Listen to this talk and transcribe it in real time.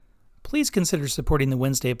please consider supporting the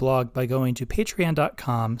Wednesday blog by going to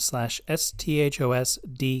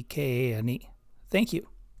patreon.com/STHOSDKANE. Thank you.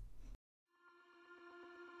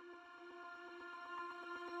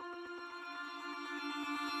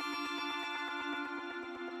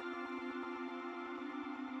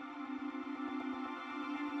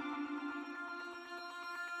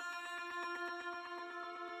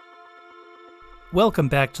 Welcome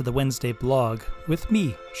back to the Wednesday blog with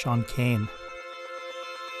me, Sean Kane.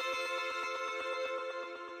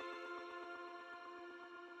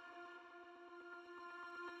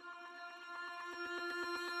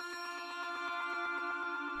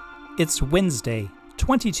 It's Wednesday,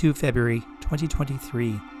 22 February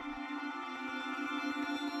 2023.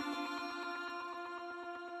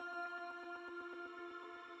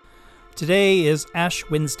 Today is Ash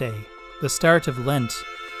Wednesday, the start of Lent.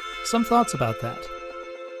 Some thoughts about that.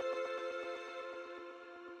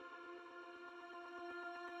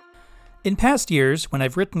 In past years, when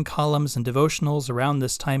I've written columns and devotionals around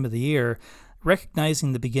this time of the year,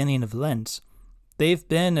 recognizing the beginning of Lent, they've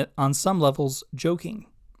been, on some levels, joking.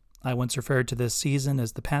 I once referred to this season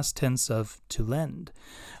as the past tense of to lend,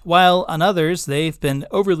 while on others they've been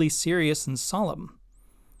overly serious and solemn.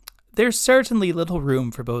 There's certainly little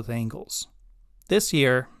room for both angles. This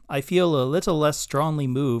year, I feel a little less strongly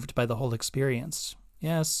moved by the whole experience.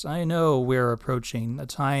 Yes, I know we're approaching a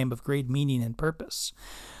time of great meaning and purpose.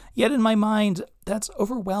 Yet in my mind, that's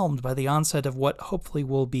overwhelmed by the onset of what hopefully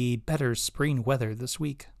will be better spring weather this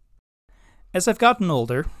week. As I've gotten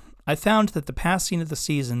older, I found that the passing of the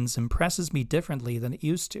seasons impresses me differently than it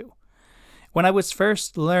used to. When I was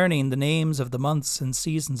first learning the names of the months and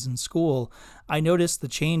seasons in school, I noticed the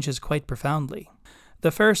changes quite profoundly.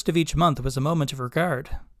 The first of each month was a moment of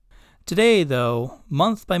regard. Today, though,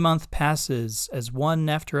 month by month passes as one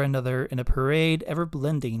after another in a parade ever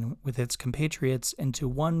blending with its compatriots into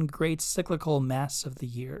one great cyclical mass of the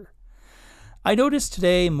year. I notice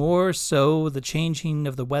today more so the changing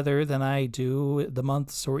of the weather than I do the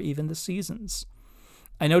months or even the seasons.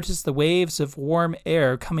 I notice the waves of warm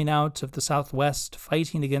air coming out of the southwest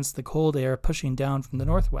fighting against the cold air pushing down from the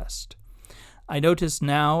northwest. I notice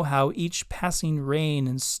now how each passing rain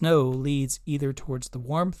and snow leads either towards the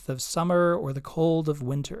warmth of summer or the cold of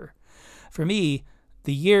winter. For me,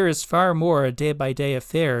 the year is far more a day-by-day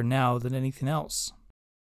affair now than anything else.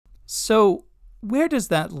 So, where does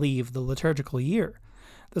that leave the liturgical year,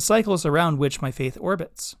 the cycles around which my faith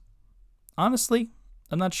orbits? Honestly,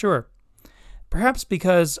 I'm not sure. Perhaps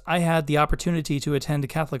because I had the opportunity to attend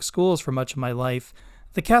Catholic schools for much of my life,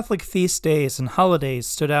 the Catholic feast days and holidays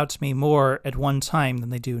stood out to me more at one time than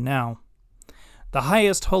they do now. The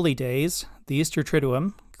highest holy days, the Easter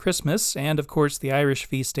Triduum, Christmas, and of course the Irish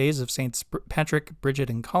feast days of Saints Patrick, Bridget,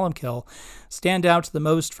 and Columcille, stand out the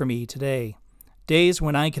most for me today. Days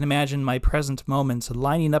when I can imagine my present moments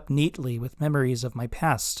lining up neatly with memories of my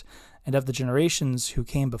past and of the generations who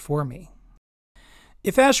came before me.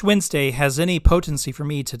 If Ash Wednesday has any potency for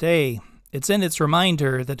me today, it's in its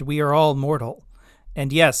reminder that we are all mortal.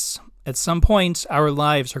 And yes, at some point, our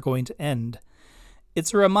lives are going to end.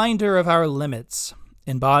 It's a reminder of our limits,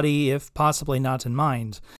 in body, if possibly not in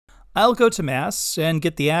mind. I'll go to Mass and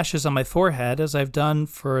get the ashes on my forehead as I've done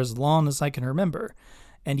for as long as I can remember.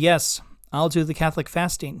 And yes, I'll do the Catholic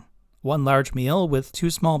fasting, 1 large meal with 2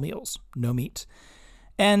 small meals, no meat.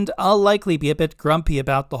 And I'll likely be a bit grumpy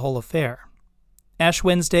about the whole affair. Ash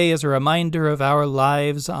Wednesday is a reminder of our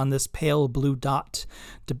lives on this pale blue dot,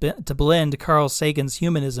 to blend Carl Sagan's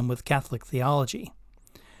humanism with Catholic theology.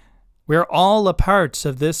 We're all a part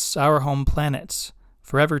of this, our home planet,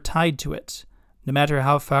 forever tied to it, no matter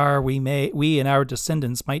how far we and our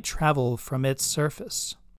descendants might travel from its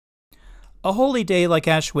surface. A holy day like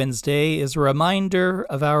Ash Wednesday is a reminder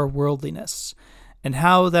of our worldliness, and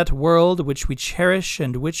how that world which we cherish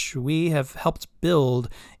and which we have helped build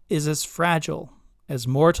is as fragile, as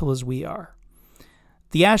mortal as we are.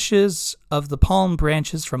 The ashes of the palm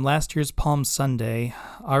branches from last year's Palm Sunday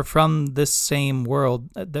are from this same world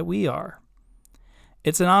that we are.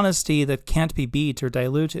 It's an honesty that can't be beat or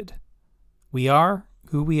diluted. We are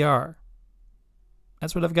who we are.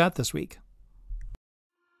 That's what I've got this week.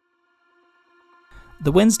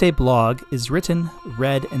 The Wednesday blog is written,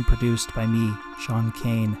 read, and produced by me, Sean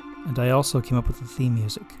Kane, and I also came up with the theme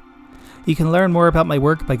music. You can learn more about my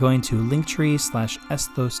work by going to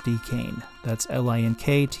linktree/esthosdkane. That's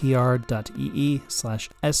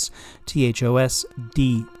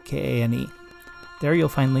linktr.ee/STHOSDKANE. There you'll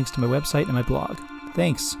find links to my website and my blog.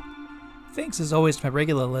 Thanks. Thanks as always to my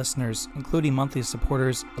regular listeners, including monthly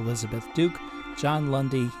supporters Elizabeth Duke, John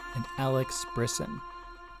Lundy, and Alex Brisson.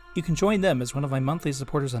 You can join them as one of my monthly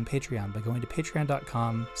supporters on Patreon by going to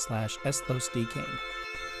patreon.com/slosdkane.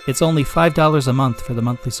 It's only $5 a month for the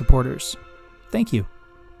monthly supporters. Thank you.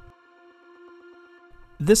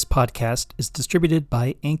 This podcast is distributed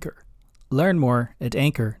by Anchor. Learn more at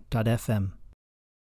anchor.fm.